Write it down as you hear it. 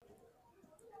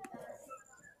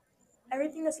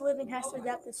Everything that's living has to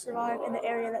adapt to survive in the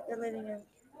area that they're living in.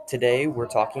 Today, we're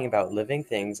talking about living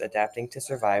things adapting to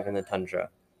survive in the tundra.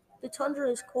 The tundra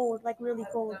is cold, like really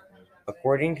cold.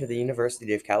 According to the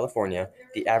University of California,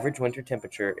 the average winter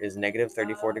temperature is negative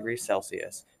 34 degrees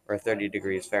Celsius, or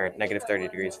negative 30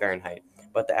 degrees Fahrenheit,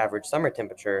 but the average summer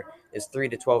temperature is 3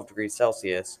 to 12 degrees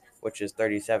Celsius, which is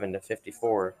 37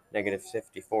 to negative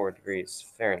 54 degrees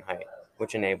Fahrenheit,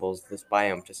 which enables this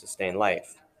biome to sustain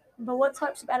life. But what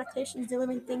types of adaptations do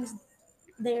living things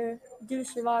there do to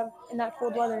survive in that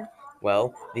cold weather?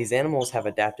 Well, these animals have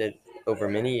adapted over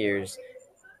many years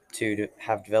to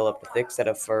have developed a thick set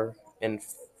of fur and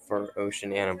for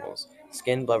ocean animals,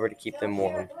 skin blubber to keep them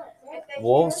warm.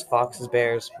 Wolves, foxes,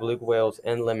 bears, beluga whales,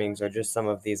 and lemmings are just some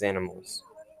of these animals.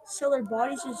 So their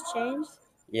bodies just changed?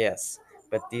 Yes,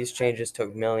 but these changes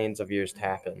took millions of years to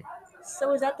happen.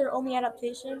 So is that their only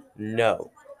adaptation?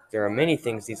 No, there are many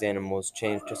things these animals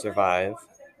changed to survive.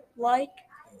 Like,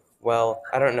 Well,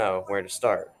 I don't know where to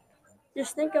start.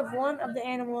 just think of one of the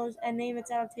animals and name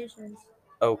its adaptations.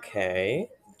 Okay,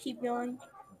 Keep going.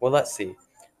 well, let's see.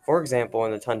 For example,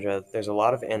 in the tundra, there's a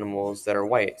lot of animals that are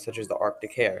white, such as the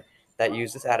Arctic hare, that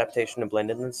use this adaptation to blend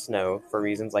in the snow for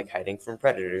reasons like hiding from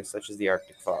predators, such as the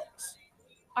Arctic fox.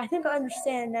 I think I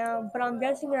understand now, but I'm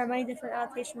guessing there are many different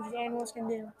adaptations the animals can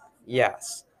do.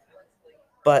 Yes,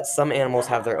 but some animals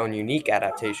have their own unique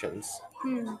adaptations.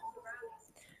 Hmm,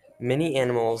 Many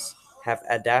animals have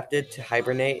adapted to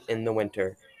hibernate in the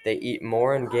winter. They eat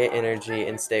more and get energy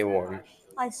and stay warm.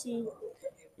 I see.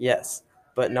 Yes,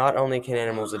 but not only can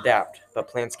animals adapt, but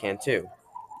plants can too.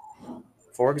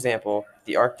 For example,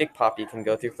 the Arctic poppy can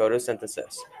go through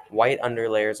photosynthesis, white under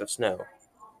layers of snow.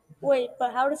 Wait,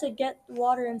 but how does it get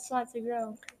water and sunlight to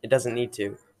grow? It doesn't need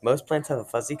to. Most plants have a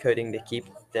fuzzy coating to keep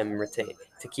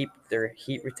their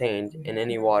heat retained in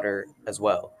any water as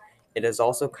well. It is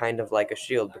also kind of like a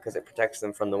shield because it protects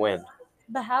them from the wind.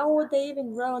 But how would they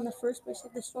even grow in the first place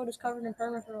if the soil is covered in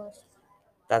permafrost?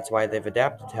 That's why they've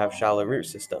adapted to have shallow root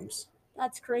systems.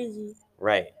 That's crazy.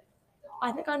 Right.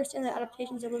 I think I understand the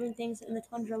adaptations of living things in the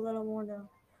tundra a little more now.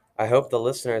 I hope the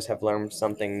listeners have learned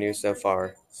something new so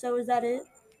far. So is that it?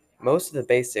 Most of the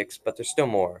basics, but there's still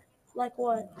more. Like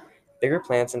what? Bigger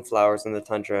plants and flowers in the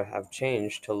tundra have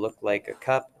changed to look like a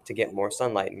cup to get more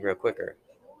sunlight and grow quicker.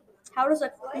 How does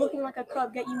looking like a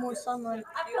cup get you more sunlight?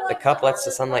 The cup lets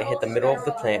the sunlight hit the middle of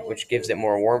the plant, which gives it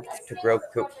more warmth to grow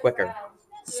quicker.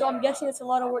 So I'm guessing it's a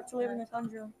lot of work to live in the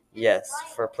tundra. Yes,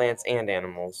 for plants and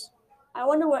animals. I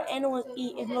wonder what animals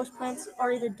eat if most plants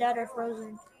are either dead or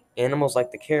frozen. Animals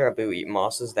like the caribou eat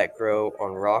mosses that grow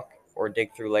on rock or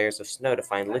dig through layers of snow to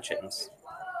find lichens.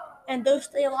 And those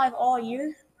stay alive all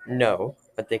year? No,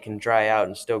 but they can dry out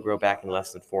and still grow back in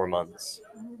less than 4 months.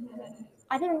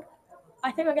 I think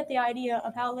I think I get the idea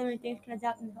of how living things can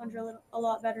adapt in the tundra a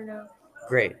lot better now.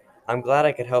 Great. I'm glad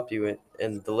I could help you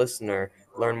and the listener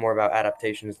learn more about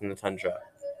adaptations in the tundra.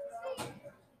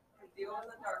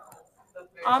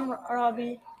 I'm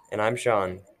Robbie, And I'm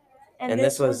Sean. and And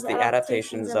this this was was the the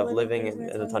adaptations adaptations of of living living things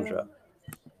in in the the tundra. tundra.